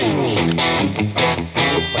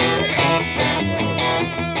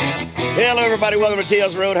Hello, everybody. Welcome to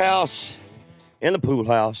TL's Roadhouse, in the pool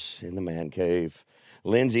house, in the man cave.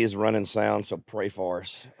 Lindsay is running sound, so pray for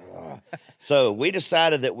us. So we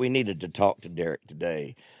decided that we needed to talk to Derek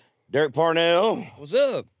today. Derek Parnell. What's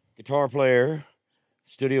up? Guitar player,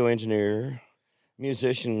 studio engineer,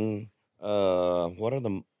 musician. What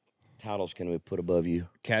other titles can we put above you?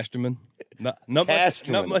 Casterman. Not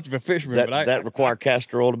Casterman. much of a fisherman, but that require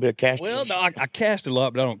castor oil to be a caster? Well, no, I cast a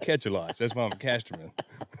lot, but I don't catch a lot. So that's why I'm a casterman.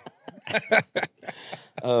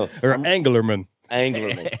 Or anglerman.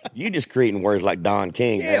 Anglerman. You just creating words like Don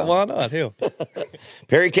King. Yeah, now. why not? Hell.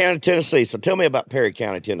 Perry County, Tennessee. So tell me about Perry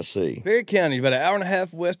County, Tennessee. Perry County, about an hour and a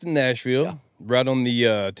half west of Nashville, right on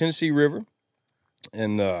the Tennessee River.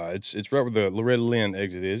 And it's right where the Loretta Lynn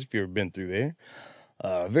exit is, if you've ever been through there.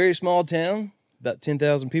 Very small town, about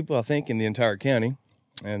 10,000 people, I think, in the entire county.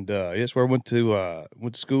 And that's where I went to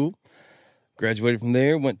school. Graduated from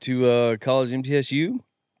there, went to college MTSU.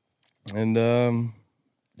 And,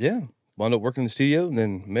 wound up working in the studio and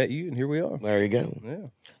then met you, and here we are. There you go. Yeah.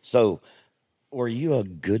 So, were you a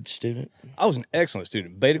good student? I was an excellent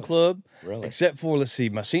student. Beta club. Really? Except for, let's see,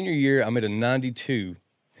 my senior year, I made a 92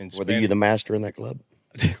 in Spanish. Were you the master in that club?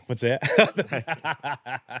 What's that?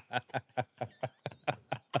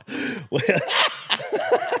 Well,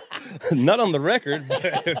 not on the record,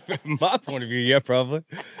 but from my point of view, yeah, probably.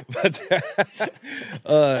 But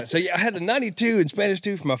I had a 92 in Spanish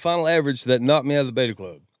 2 for my final average, so that knocked me out of the beta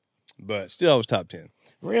club. But still, I was top 10.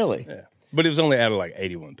 Really? Yeah. But it was only out of like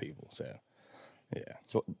 81 people, so yeah.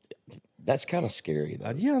 So that's kind of scary,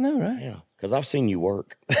 though. Yeah, I know, right? Yeah, because I've seen you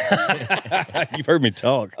work. You've heard me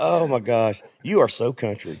talk. Oh my gosh, you are so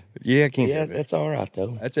country. Yeah, I can't. Yeah, that's all right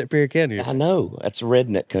though. That's at Perry County. I know. That's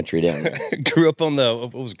redneck country down there. Grew up on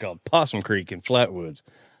what was it called? Possum Creek in Flatwoods.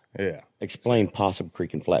 Yeah. Explain Possum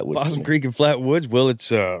Creek and Flatwoods. Possum Creek and Flatwoods. Well,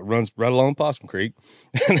 it's runs right along Possum Creek,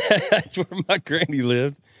 and that's where my granny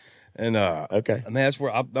lived. And okay, and that's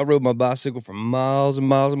where I rode my bicycle for miles and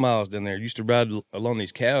miles and miles down there. Used to ride along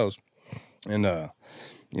these cows, and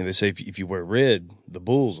they say if you wear red, the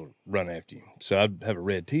bulls will run after you. So I'd have a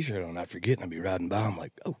red T-shirt on. I'd forget, and I'd be riding by. I'm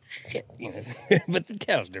like, oh shit, But the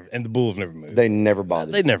cows never, and the bulls never moved. They never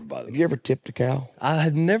bothered. They never bothered. Have you ever tipped a cow? I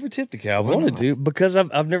have never tipped a cow. I wanted to because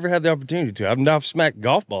I've never had the opportunity to. I've smacked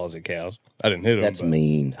golf balls at cows. I didn't hit them. That's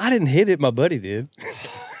mean. I didn't hit it. My buddy did.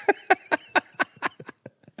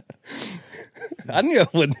 I knew I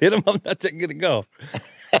wouldn't hit him. I'm not that good at golf.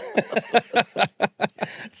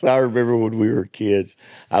 So I remember when we were kids,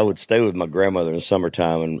 I would stay with my grandmother in the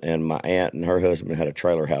summertime, and my aunt and her husband had a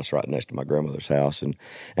trailer house right next to my grandmother's house, and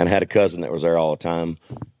had a cousin that was there all the time,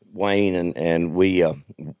 Wayne, and we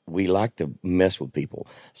liked to mess with people.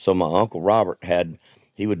 So my Uncle Robert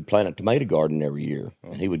he would plant a tomato garden every year,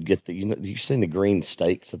 and he would get you've seen the green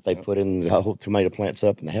stakes that they put in the whole tomato plants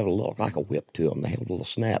up, and they have a little, like a whip to them. They have a little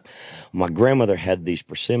snap. My grandmother had these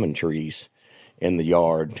persimmon trees in the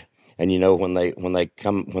yard, and when they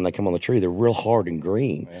come on the tree, they're real hard and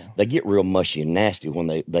green. Yeah. They get real mushy and nasty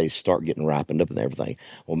when they start getting ripened up and everything.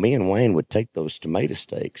 Well, me and Wayne would take those tomato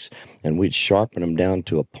stakes and we'd sharpen them down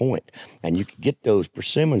to a point, and you could get those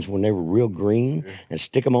persimmons when they were real green and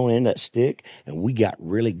stick them on in that stick, and we got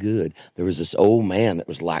really good. There was this old man that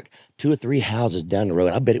was like 2 or 3 houses down the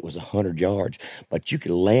road. I bet it was 100 yards, but you could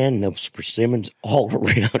land those persimmons all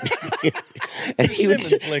around. And he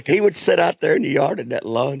would sit out there in the yard in that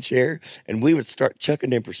lawn chair, and we would start chucking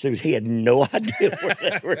them persimmons. He had no idea where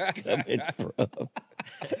they were coming from.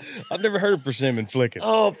 I've never heard of persimmon flicking.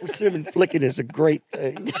 Oh, persimmon flicking is a great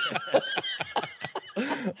thing.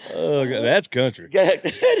 Oh, God, that's country. That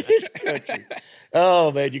is country.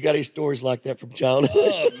 Oh, man, you got any stories like that from childhood?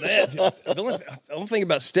 Oh, man. The only thing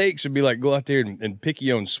about steaks would be like go out there and pick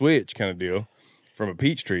your own switch kind of deal from a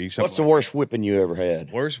peach tree. What's the worst whipping you ever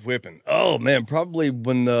had? Worst whipping? Oh, man, probably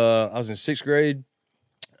when I was in 6th grade.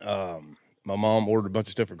 My mom ordered a bunch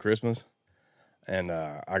of stuff for Christmas, and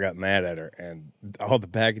I got mad at her, and all the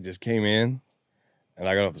packages came in, and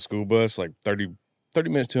I got off the school bus like 30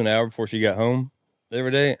 minutes to an hour before she got home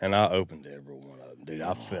every day, and I opened every one of them. Dude,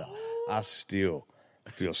 I still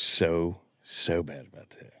feel so bad about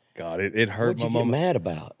that. God, it hurt my mom. What'd you get mad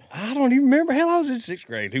about? I don't even remember. Hell, I was in 6th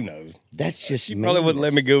grade. Who knows? That's just She probably wouldn't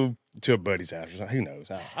let me go to a buddy's house or something. Who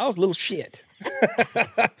knows? I was a little shit.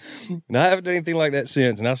 And I haven't done anything like that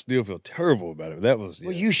since, and I still feel terrible about it. That was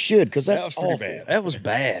well, you should, because that's that was pretty awful. bad. That was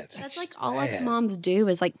bad. That's like all us moms do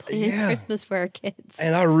is like plan Christmas for our kids.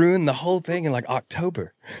 And I ruined the whole thing in like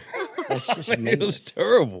October. That's just It was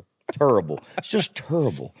terrible. Terrible. It's just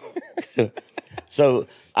terrible. So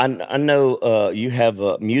I know you have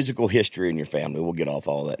a musical history in your family. We'll get off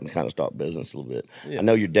all that and kind of start business a little bit. Yeah. I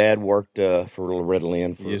know your dad worked for Loretta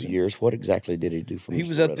Lynn for Yes, sir. years. What exactly did he do for He Miss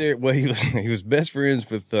was Loretta? out there. Well, he was best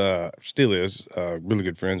friends with, still is, really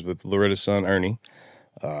good friends with Loretta's son, Ernie.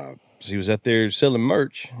 So he was out there selling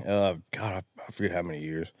merch. God, I forget how many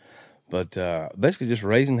years. But basically just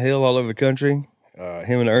raising hell all over the country,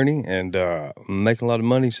 him and Ernie, and making a lot of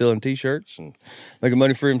money selling T-shirts and making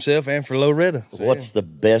money for himself and for Loretta. So, What's the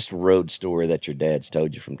best road story that your dad's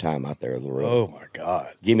told you from time out there at Loretta? Oh, my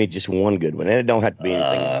God. Give me just one good one. And it don't have to be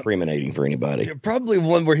anything incriminating for anybody. Probably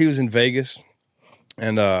one where he was in Vegas.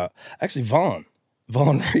 And actually, Vaughn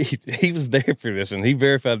Reed, he was there for this one. He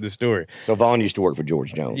verified this story. So Vaughn used to work for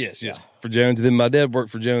George Jones. Yes, for Jones. Then my dad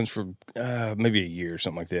worked for Jones for maybe a year or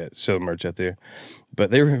something like that, selling merch out there. But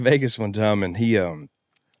they were in Vegas one time, and he,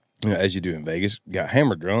 as you do in Vegas, got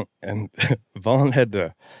hammered drunk, and Vaughn had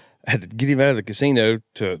to get him out of the casino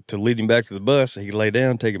to lead him back to the bus so he could lay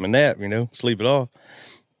down, take him a nap, sleep it off.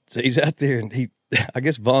 So he's out there, and I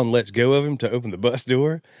guess Vaughn lets go of him to open the bus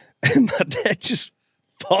door, and my dad just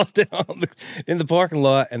falls down in the parking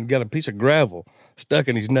lot and got a piece of gravel stuck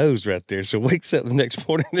in his nose right there. So wakes up the next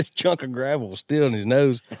morning, this chunk of gravel still in his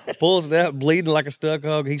nose, pulls it out, bleeding like a stuck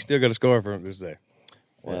hog. He's still got a scar from it this day.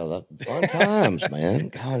 Well, fun times, man.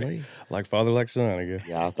 Golly. Like father, like son, I guess.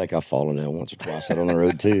 Yeah, I think I've fallen down once or twice out on the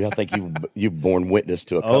road, too. I think you've borne witness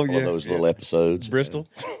to a couple of those little episodes. Bristol?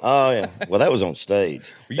 Oh, yeah. Well, that was on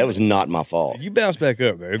stage. That was not my fault. You bounced back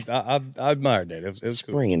up, though. I admired that. It was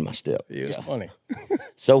cool. Spring in my step. Yeah, it was funny.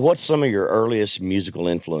 So what's some of your earliest musical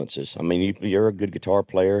influences? I mean, you're a good guitar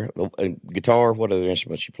player. Guitar, what other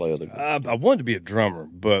instruments you play? I wanted to be a drummer,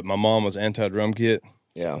 but my mom was anti-drum kit.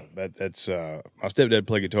 Yeah. So that's my stepdad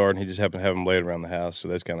played guitar, and he just happened to have them laid around the house, so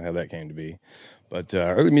that's kind of how that came to be. But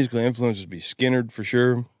early musical influences would be Skynyrd for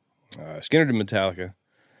sure. Skynyrd and Metallica,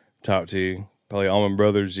 top two. Probably Allman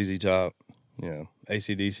Brothers, ZZ Top,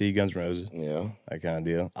 AC/DC, Guns N' Roses. Yeah. That kind of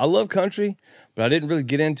deal. I love country, but I didn't really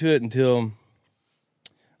get into it until,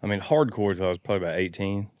 hardcore until I was probably about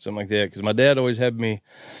 18, something like that, because my dad always had me,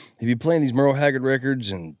 he'd be playing these Merle Haggard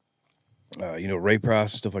records and Ray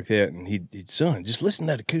Price and stuff like that, and he'd son, just listen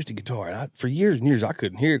to that acoustic guitar. And for years and years, I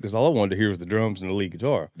couldn't hear it because all I wanted to hear was the drums and the lead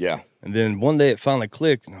guitar. Yeah. And then one day it finally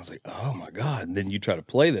clicked, and I was like, oh my God. And then you try to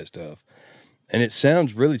play that stuff, and it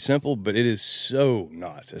sounds really simple, but it is so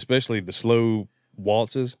not, especially the slow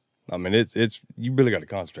waltzes. I mean, it's you really got to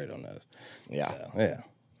concentrate on those. Yeah.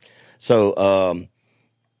 So, So,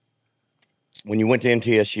 when you went to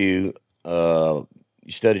MTSU,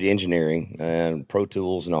 you studied engineering and Pro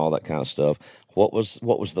Tools and all that kind of stuff. What was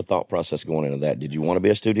the thought process going into that? Did you want to be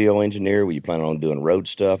a studio engineer? Were you planning on doing road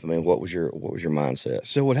stuff? I mean, what was your mindset?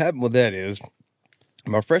 So what happened with that is,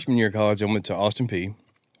 my freshman year of college, I went to Austin P,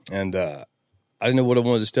 and I didn't know what I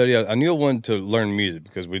wanted to study. I knew I wanted to learn music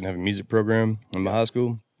because we didn't have a music program in my high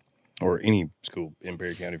school, or any school in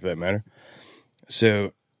Perry County for that matter.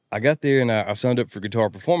 So I got there and I signed up for guitar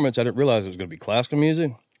performance. I didn't realize it was going to be classical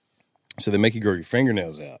music. So they make you grow your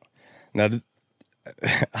fingernails out. Now,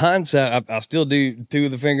 hindsight, I still do two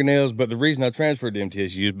of the fingernails, but the reason I transferred to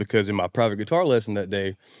MTSU is because in my private guitar lesson that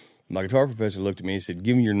day, my guitar professor looked at me and said,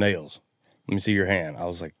 "Give me your nails. Let me see your hand." I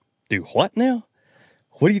was like, "Do what now?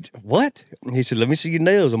 What?" And he said, "Let me see your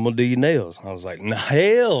nails. I'm going to do your nails." I was like, "No,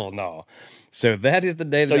 hell no." So that is the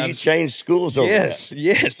day that So you changed schools over that?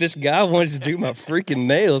 Yes. This guy wanted to do my freaking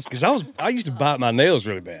nails because I used to bite my nails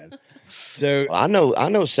really bad. So I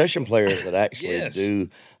know session players that actually do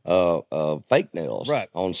fake nails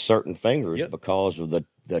on certain fingers because of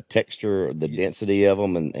the texture, the density of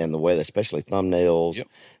them, and the way, especially thumbnails.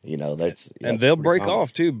 And they'll break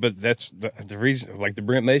off too. But that's the reason. Like the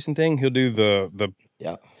Brent Mason thing, he'll do the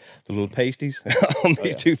little pasties on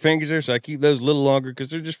these two fingers there. So I keep those a little longer because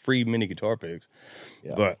they're just free mini guitar picks.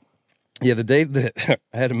 Yeah. But the day that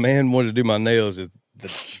I had a man wanted to do my nails is the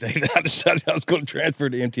day that I decided I was going to transfer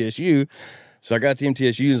to MTSU. So I got to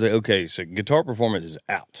MTSU and was like, okay, so guitar performance is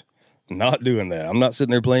out. Not doing that. I'm not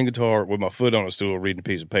sitting there playing guitar with my foot on a stool reading a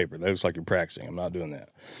piece of paper. That looks like you're practicing. I'm not doing that.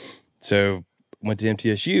 So went to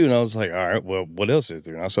MTSU and I was like, all right, well, what else is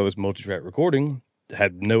there? And I saw this multi-track recording.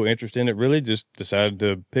 Had no interest in it really. Just decided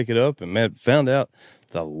to pick it up and found out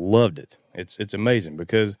that I loved it. It's amazing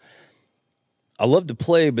because I love to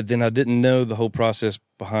play, but then I didn't know the whole process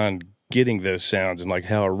behind getting those sounds and like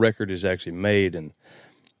how a record is actually made. And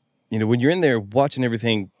when you're in there watching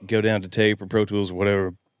everything go down to tape or Pro Tools or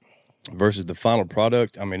whatever versus the final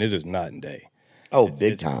product, I mean, it is night and day. Oh,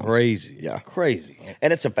 big time. Crazy. Yeah. It's crazy.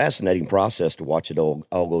 And it's a fascinating process to watch it all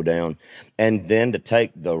go down. And then to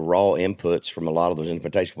take the raw inputs from a lot of those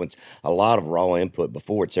implementations, a lot of raw input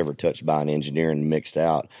before it's ever touched by an engineer and mixed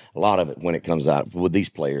out, a lot of it when it comes out with these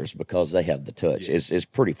players, because they have the touch, is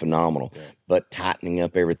pretty phenomenal. Yeah. But tightening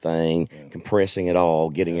up everything, compressing it all,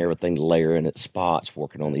 getting everything to layer in its spots,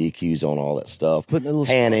 working on the EQs on all that stuff,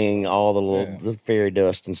 panning all the little the fairy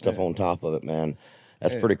dust and stuff on top of it, man.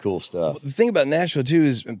 That's pretty cool stuff. The thing about Nashville, too,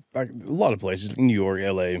 is like, a lot of places, New York,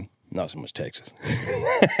 L.A., not so much Texas.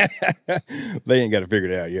 They ain't got it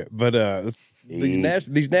figured out yet. But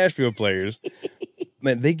these Nashville players,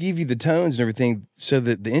 man, they give you the tones and everything so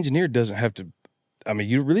that the engineer doesn't have to, I mean,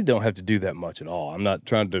 you really don't have to do that much at all. I'm not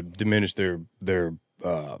trying to diminish their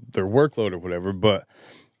workload or whatever, but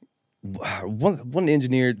one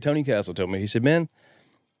engineer, Tony Castle, told me, he said, man,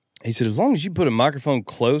 as long as you put a microphone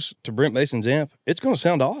close to Brent Mason's amp, it's going to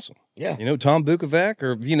sound awesome. Yeah. You know, Tom Bukovac,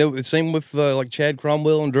 or, you know, the same with like Chad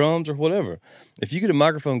Cromwell on drums or whatever. If you get a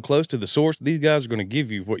microphone close to the source, these guys are going to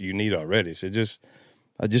give you what you need already. So just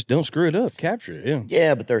don't screw it up. Capture it, yeah.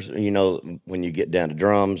 Yeah, but there's, you know, when you get down to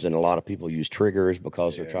drums, and a lot of people use triggers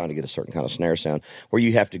because they're trying to get a certain kind of snare sound, where you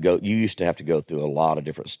used to have to go through a lot of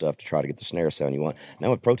different stuff to try to get the snare sound you want.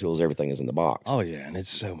 Now with Pro Tools, everything is in the box. Oh, yeah, and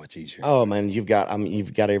it's so much easier. Oh, man, you've got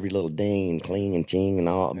every little ding and cling and ting and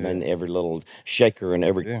all, and every little shaker and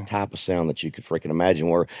every type of sound that you could freaking imagine,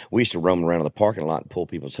 where we used to roam around in the parking lot and pull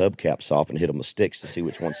people's hubcaps off and hit them with sticks to see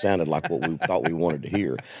which one sounded like what we thought we wanted to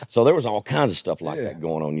hear. So there was all kinds of stuff like that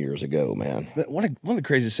going on years ago. Man, one of the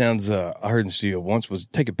craziest sounds I heard in the studio once was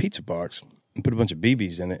take a pizza box and put a bunch of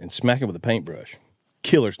BBs in it and smack it with a paintbrush.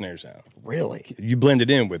 Killer snare sound. Really? You blend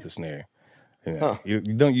it in with the snare. You know, you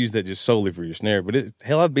don't use that just solely for your snare. But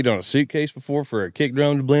I've beat on a suitcase before for a kick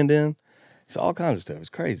drum to blend in. It's all kinds of stuff. It's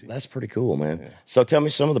crazy. That's pretty cool, man. Yeah. So tell me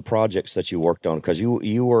some of the projects that you worked on, because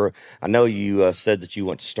you were, I know you said that you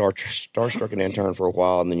went to Starstruck and intern for a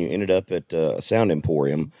while, and then you ended up at Sound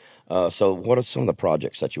Emporium. So what are some of the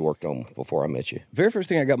projects that you worked on before I met you? Very first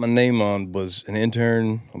thing I got my name on was an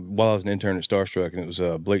intern, while I was an intern at Starstruck, and it was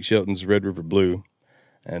Blake Shelton's Red River Blue.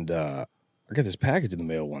 And I got this package in the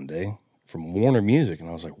mail one day from Warner Music, and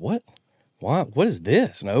I was like, what? What is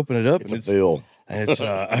this? And I opened it up. It's a bill. And it's,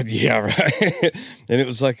 yeah, right. And it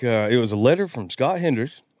was like, it was a letter from Scott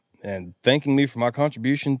Hendricks and thanking me for my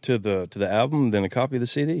contribution to the album, and then a copy of the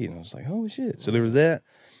CD. And I was like, holy shit. So there was that.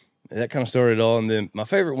 That kind of started it all. And then my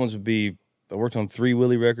favorite ones would be, I worked on 3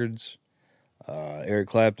 Willie records, Eric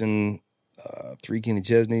Clapton, 3 Kenny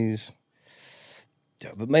Chesneys,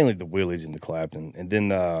 but mainly the Willies and the Clapton. And then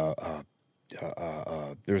there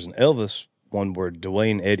was an Elvis one where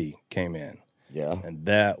Dwayne Eddy came in. Yeah. And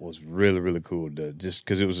that was really, really cool, just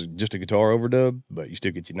because it was just a guitar overdub, but you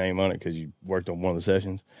still get your name on it because you worked on one of the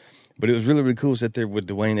sessions. But it was really, really cool to sit there with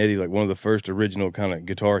Dwayne Eddy, like one of the first original kind of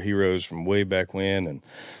guitar heroes from way back when. And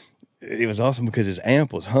it was awesome because his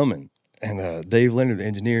amp was humming. And Dave Leonard, the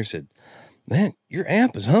engineer, said, man, your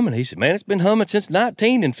amp is humming. He said, man, it's been humming since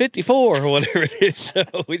 1954 or whatever it is. So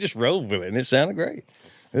we just rolled with it, and it sounded great.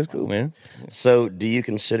 It was cool, man. So do you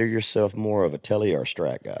consider yourself more of a Tele or a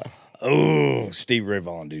Strat guy? Oh, Steve Ray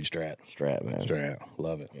Vaughan, dude, Strat. Strat, man. Strat.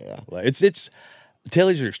 Love it. Yeah. It's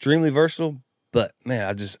Teles are extremely versatile, but,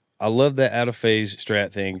 man, I love that out-of-phase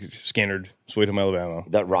Strat thing, Skinnerd, Sweet Home Alabama.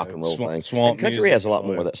 That rock and roll thing. Swamp and country music, has a lot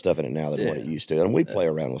more of that stuff in it now than what it used to. And we play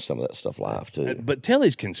around with some of that stuff live, too. But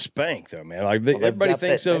Teles can spank, though, man. Like everybody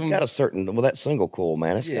thinks of them. They've got a certain, that single coil,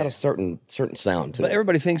 man, it's got a certain sound to it. But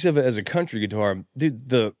everybody thinks of it as a country guitar.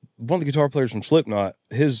 Dude, one of the guitar players from Slipknot,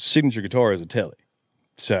 his signature guitar is a Tele.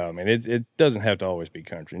 So, I mean, it doesn't have to always be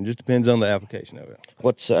country. It just depends on the application of it.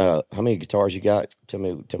 What's how many guitars you got? Tell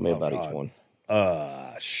me about each one.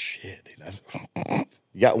 Shit, dude.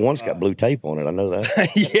 You got one's got blue tape on it. I know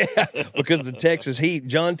that. Yeah, because of the Texas heat.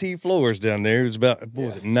 John T. Flores down there. It was about, what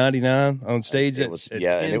was it, 99 on stage at 10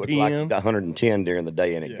 and it was p.m. like 110 during the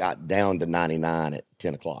day, and it got down to 99 at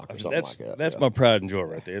 10 o'clock or something like that. That's my pride and joy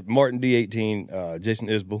right there. Martin D18, Jason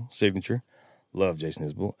Isbell, signature. Love Jason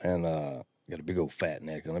Isbell. And got a big old fat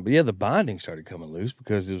neck on it. But yeah, the binding started coming loose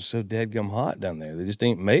because it was so dadgum hot down there. They just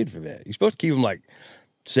ain't made for that. You're supposed to keep them like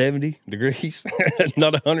 70 degrees,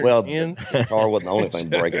 not 110. Well, the guitar wasn't the only thing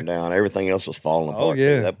breaking down. Everything else was falling apart. Oh,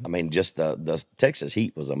 yeah. I mean, just the Texas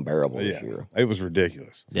heat was unbearable this year. It was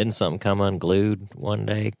ridiculous. Didn't something come unglued one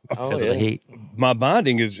day because of the heat? My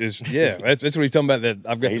binding is that's what he's talking about. That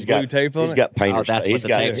I've got the blue tape on it. He's got painter's that's tape. what the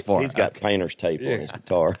tape's for. He's got painter's tape on his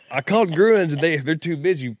guitar. I called Gruins, and they're too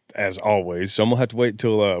busy, as always, so I'm going to have to wait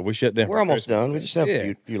till we shut down We're almost done. We just have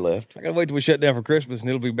a few left. I got to wait till we shut down for Christmas, and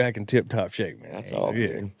it'll be back in tip-top shape, man. That's all. Yeah.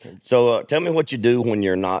 man. So tell me what you do when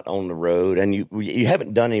you're not on the road, and you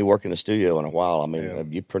haven't done any work in the studio in a while. I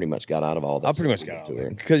mean, you pretty much got out of all that. I pretty much got out of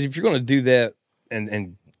it because if you're going to do that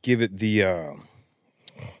and give it the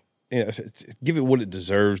give it what it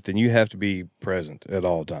deserves, then you have to be present at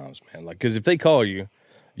all times, man. Like, because if they call you,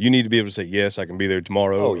 you need to be able to say, yes, I can be there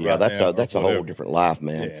tomorrow. Oh, yeah, that's a whole different life,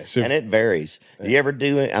 man. Yeah, so, and it varies. Yeah. Do you ever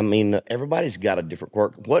do it? I mean, everybody's got a different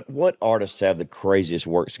work. What artists have the craziest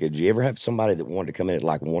work schedule? Do you ever have somebody that wanted to come in at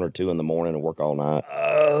like 1 or 2 in the morning and work all night?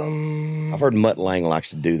 I've heard Mutt Lang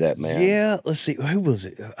likes to do that, man. Yeah, let's see. Who was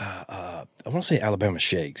it? I want to say Alabama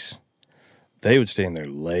Shakes. They would stay in there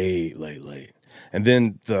late. And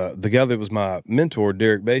then the guy that was my mentor,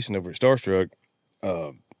 Derek Basin over at Starstruck,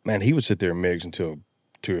 man, he would sit there and mix until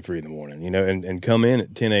 2 or 3 in the morning, and come in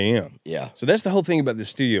at 10 a.m. Yeah. So that's the whole thing about this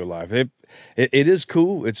studio life. It is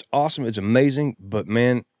cool. It's awesome. It's amazing. But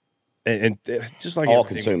man, and just like all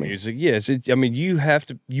consuming music, yes. I mean,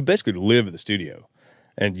 you basically live at the studio,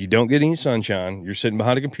 and you don't get any sunshine. You're sitting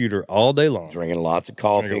behind a computer all day long, drinking lots of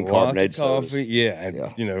coffee and carbonated sodas. Yeah, and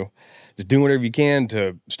just doing whatever you can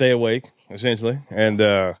to stay awake, essentially,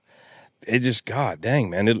 and. It just, God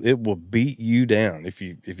dang, man, it will beat you down if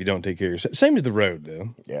you don't take care of yourself. Same as the road,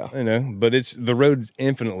 though. Yeah. But the road's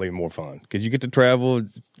infinitely more fun because you get to travel.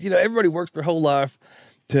 Everybody works their whole life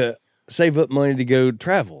to save up money to go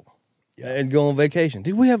travel and go on vacation.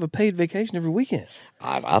 Dude, we have a paid vacation every weekend.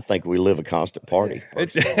 I think we live a constant party.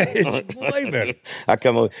 It's way better.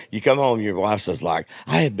 You come home, your wife says, like,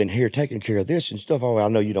 I have been here taking care of this and stuff. Oh, I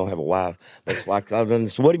know you don't have a wife, but it's like, I've done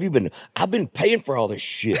this. What have you been? I've been paying for all this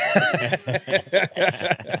shit.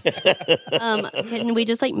 Can we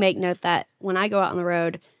just make note that when I go out on the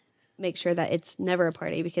road, make sure that it's never a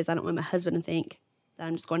party because I don't want my husband to think that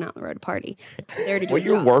I'm just going out on the road to party. I'm there to do a job.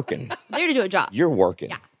 You're working. I'm there to do a job. You're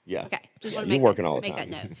working. Yeah. Yeah. Okay. You're working all the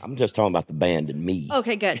time. I'm just talking about the band and me.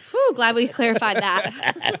 Okay, good. Whew, glad we clarified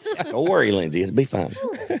that. Don't worry, Lindsay. It'll be fine.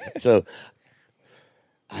 So,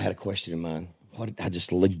 I had a question in mind. You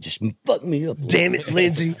just fucked me up. Damn it,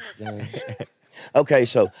 Lindsay. Okay,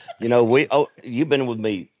 so, you've been with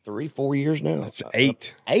me 3-4 years now. That's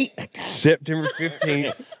 8. 8? September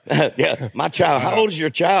 15th. Yeah, my child. How old is your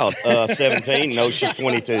child? 17. No, she's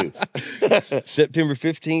 22. September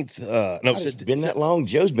 15th. No, it's been that long.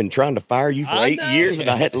 Joe's been trying to fire you for 8 years, and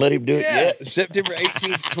I hadn't let him do it yet. September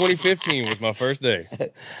 18th, 2015 was my first day.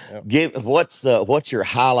 Yep. What's your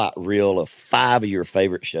highlight reel of 5 of your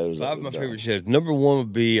favorite shows? 5 of my favorite shows. Number 1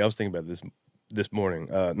 would be, I was thinking about this morning.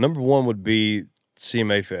 Number 1 would be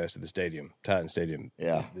CMA Fest at the stadium, Titan Stadium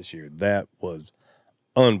this year. That was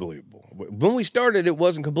unbelievable. When we started, it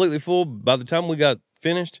wasn't completely full. By the time we got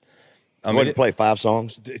finished, I mean, play 5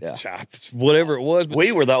 songs? Whatever it was. But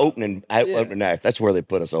we were the opening act. That's where they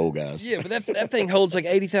put us old guys. Yeah, but that thing holds like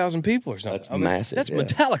 80,000 people or something. That's massive. That's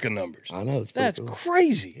Metallica numbers. I know. That's cool.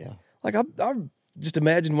 crazy. Yeah. Like, I just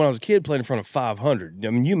imagine when I was a kid playing in front of 500.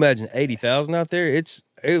 I mean, you imagine 80,000 out there. It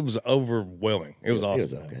was overwhelming. It was awesome. It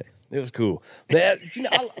was okay. It was cool. But,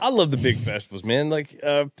 I love the big festivals, man. Like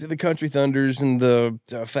the Country Thunders and the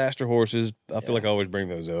Faster Horses. I feel like I always bring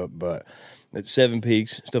those up. But at Seven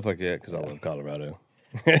Peaks, stuff like that, because I love Colorado.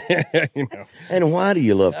 And why do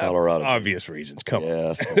you love Colorado? Obvious reasons. Come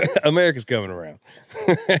on. Cool. America's coming around.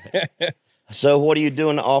 So what are you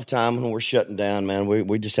doing off time when we're shutting down, man?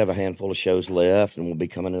 We just have a handful of shows left, and we'll be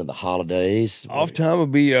coming into the holidays. Off time will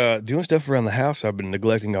be doing stuff around the house I've been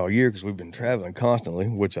neglecting all year because we've been traveling constantly,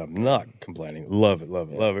 which I'm not complaining. Love it.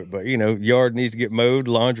 But, yard needs to get mowed,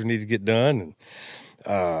 laundry needs to get done,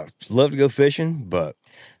 and love to go fishing, but...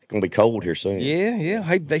 It's going to be cold here soon. Yeah.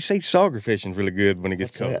 Hey, they say sauger fishing is really good when it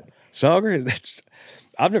gets cold. That? Sauger?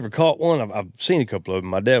 I've never caught one. I've seen a couple of them.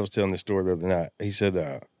 My dad was telling this story the other night. He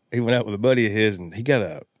said... he went out with a buddy of his, and he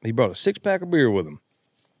brought a 6-pack of beer with him.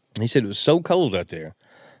 And he said it was so cold out there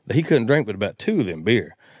that he couldn't drink but about 2 of them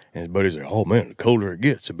beer. And his buddy's like, "Oh man, the colder it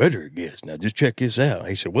gets, the better it gets. Now just check this out."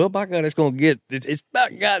 He said, "Well, by God, it's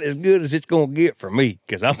about God as good as it's gonna get for me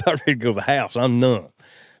because I'm about ready to go to the house. I'm numb."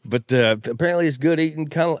 But apparently, it's good eating.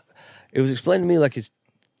 It was explained to me like it's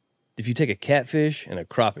if you take a catfish and a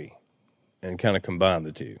crappie and kind of combine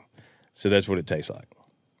the two. So that's what it tastes like.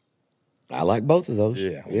 I like both of those.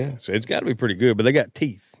 Yeah. So it's got to be pretty good, but they got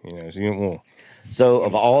teeth, so you don't want. So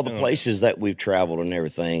of all the places that we've traveled and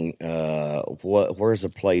everything, where's a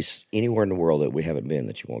place anywhere in the world that we haven't been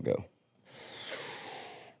that you want to go?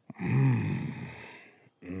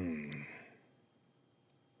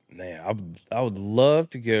 Man, I would love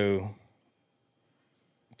to go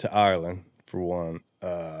to Ireland for one.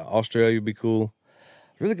 Australia would be cool.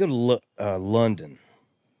 I'd really go to London.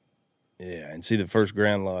 Yeah, and see the first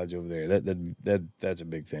Grand Lodge over there. That's a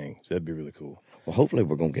big thing. So that'd be really cool. Well, hopefully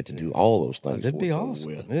we're going to get to do all those things. That'd be before it's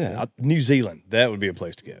over awesome. with. Yeah. New Zealand. That would be a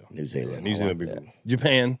place to go. New Zealand. Yeah, New Zealand would be that. cool.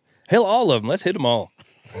 Japan. Hell, all of them. Let's hit them all.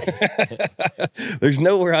 There's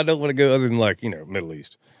nowhere I don't want to go other than Middle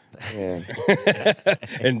East. Yeah.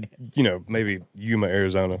 And, maybe Yuma,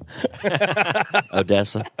 Arizona.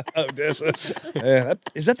 Odessa. Odessa. Yeah,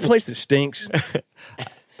 is that the place that stinks?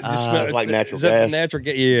 It's like natural is that gas. the natural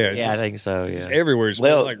gas? Yeah. Yeah, I think so. It's Yeah. everywhere. It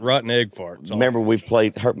smells Well, like rotten egg farts. Remember, we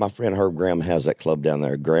played. My friend Herb Graham has that club down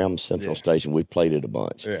there, Graham Central Yeah. Station. We played it a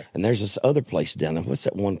bunch. Yeah. And there's this other place down there. What's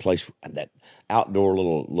that one place? That outdoor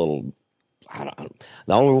little. I don't,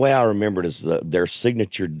 the only way I remember it is their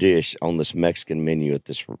signature dish on this Mexican menu at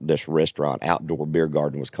this restaurant, outdoor beer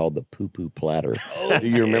garden, was called the poo poo platter. Do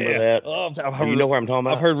you remember that? Oh, You know what I'm talking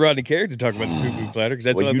about? I've heard Rodney Carrington talk about the poo-poo platter because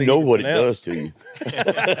that's Well, the only you thing know he can what it pronounce. does to you.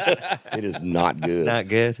 It is not good. Not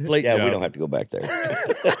good. Plate Yeah, job. we don't have to go back there.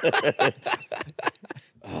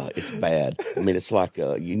 It's bad. I mean, it's like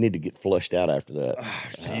you need to get flushed out after that.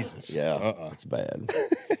 Jesus. Yeah, it's bad.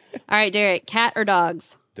 All right, Derek, cat or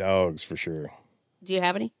dogs? Dogs, for sure. Do you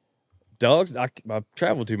have any? Dogs, I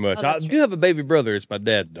travel too much. Oh, I that's do have a baby brother. It's my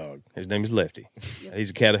dad's dog. His name is Lefty.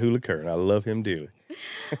 He's a Catahoula cur, and I love him dearly.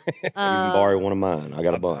 You can borrow one of mine. I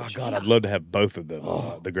got a bunch. Oh, God, I'd love to have both of them,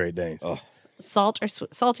 the Great Danes. Oh.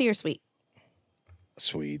 Salty or sweet?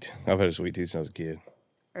 Sweet. I've had a sweet tooth since I was a kid.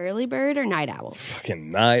 Early bird or night owl? Fucking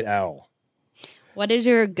night owl. What is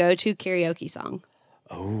your go-to karaoke song?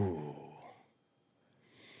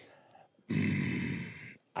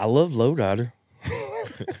 I love Lowrider.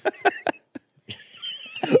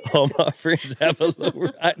 All my friends have a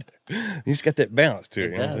Lowrider. He's got that bounce to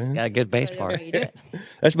it. It does. Got a good bass How part. you do it.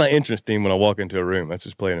 That's my entrance theme when I walk into a room. That's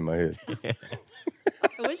what's playing in my head.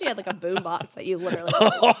 I wish you had like a boom box that you literally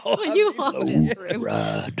when you walked in the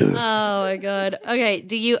room. Oh my god. Okay,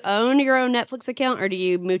 do you own your own Netflix account or do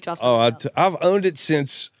you mooch off? I've owned it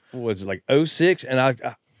since like 06, and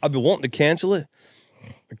I've been wanting to cancel it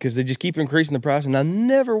because they just keep increasing the price, and I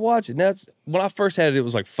never watch it. Now, when I first had it, it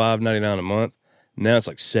was like $5.99 a month. Now it's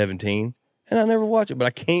like $17, and I never watch it. But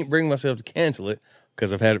I can't bring myself to cancel it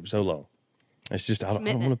because I've had it for so long. It's just I don't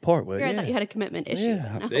want to part with it. I thought you had a commitment issue.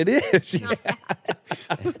 Yeah, No. it is. Yeah.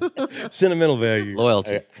 Sentimental value,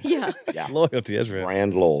 Loyalty. Yeah. Yeah. loyalty. That's right.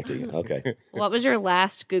 Brand loyalty. Okay. What was your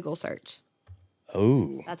last Google search?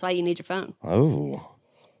 Oh, That's why you need your phone.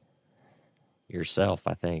 Yourself,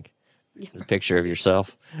 I think. The picture of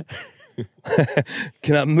yourself.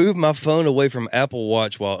 Can I move my phone away from Apple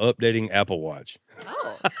Watch while updating Apple Watch?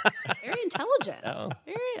 Oh, very intelligent. Oh.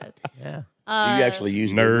 Very, Yeah. Do you actually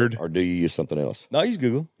use nerd. Google, or do you use something else? No, I use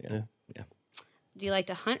Google. Yeah. do you like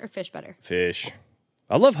to hunt or fish better? Fish.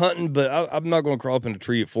 I love hunting, but I'm not going to crawl up in a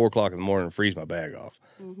tree at 4 o'clock in the morning and freeze my bag off.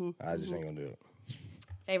 I just ain't going to do it.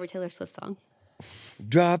 Favorite Taylor Swift song?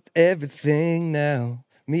 Drop everything now.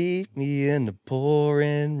 Meet me in the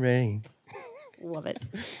pouring rain. Love it.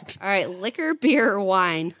 All right, liquor, beer, or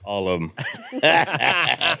wine? All of them.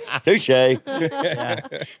 Touche.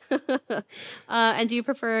 And do you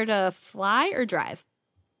prefer to fly or drive?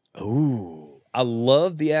 Ooh. I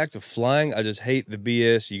love the act of flying. I just hate the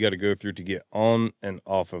BS you got to go through to get on and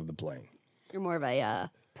off of the plane. You're more of a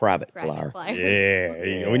Private private flyer. flyer. Yeah.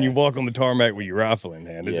 You know, when you walk on the tarmac with your rifle in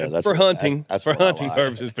hand. Yeah, that's for what- hunting. that's for what I hunting like.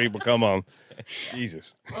 purposes, people. Come on.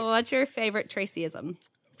 Jesus. What's your favorite Tracyism?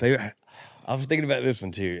 Favorite. I was thinking about this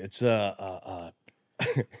one too. It's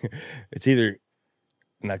it's either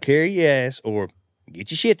now carry your ass or get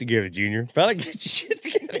your shit together, Junior. Finally get your shit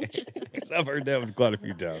together. 'Cause I've heard that one quite a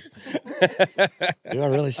few times. Do I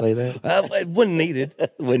really say that? It wasn't needed.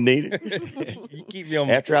 When needed. You keep me on.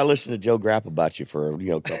 After I listened to Joe Grapp about you for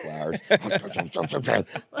a couple hours.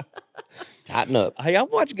 Tighten up. Hey, I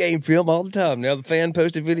watch game film all the time. Now the fan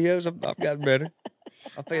posted videos, I've gotten better.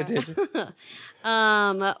 I pay attention. We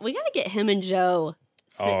got to get him and Joe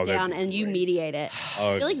sit Oh, that'd down be and you great. mediate it.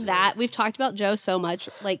 Oh, I feel like that. We've talked about Joe so much.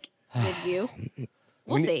 Like, with you.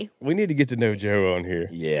 We'll see. We need to get to know Joe on here.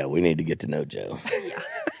 Yeah, we need to get to know Joe.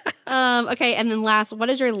 Okay, and then last, what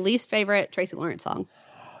is your least favorite Tracy Lawrence song?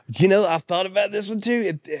 You know, I've thought about this one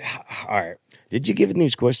too. All right. Did you give him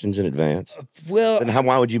these questions in advance? Well, Then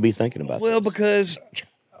why would you be thinking about well, this? because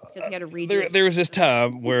Because you got to read there was this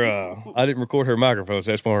time where I didn't record her microphone,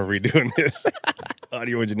 so that's why I'm redoing this.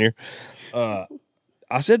 Audio engineer.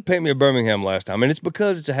 I said paint me a Birmingham last time, and it's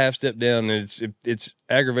because it's a half step down, and it's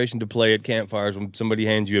aggravation to play at campfires when somebody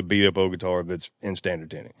hands you a beat up old guitar that's in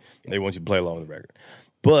standard tuning. They want you to play along with the record.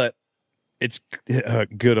 But it's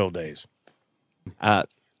good old days.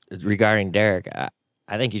 Regarding Derek, I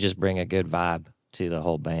think you just bring a good vibe to the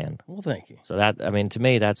whole band. Well, thank you. So that, I mean, to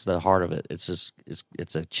me, that's the heart of it. It's just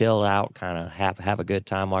it's a chill out kind of have a good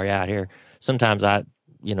time while you're out here. Sometimes I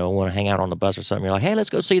want to hang out on the bus or something. You're like, hey, let's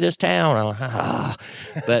go see this town. I'm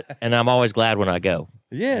like, and I'm always glad when I go.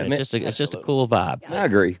 Yeah, it's just a cool vibe. I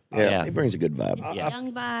agree. Yeah, Yeah. he brings a good vibe.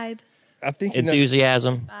 Young vibe. I think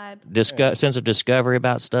Enthusiasm, Vibe. sense of discovery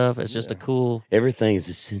about stuff. It's just a cool. Everything is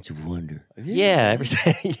a sense of wonder. Yeah,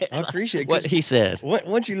 everything. Yeah. I appreciate what he said.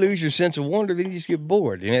 Once you lose your sense of wonder, then you just get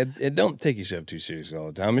bored. And don't take yourself too seriously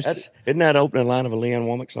all the time. Isn't that opening line of a Leanne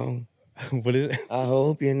Womack song? What is it? I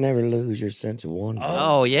hope you never lose your sense of wonder.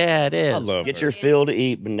 Oh yeah, it is. I love Get her. your fill to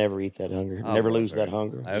eat, but never eat that hunger. Never love lose her. that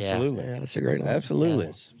hunger. Absolutely. Yeah, that's a great line. Absolutely.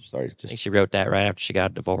 Yeah, sorry, I think just she wrote that right after she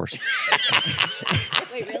got divorced.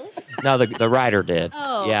 Wait, really? No, the writer did.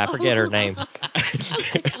 Oh. Yeah, I forget her name.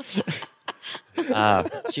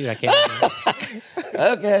 Shoot, I can't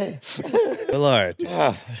remember. okay. Well, all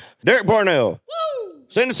right. Derek Parnell,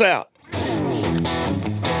 send us out.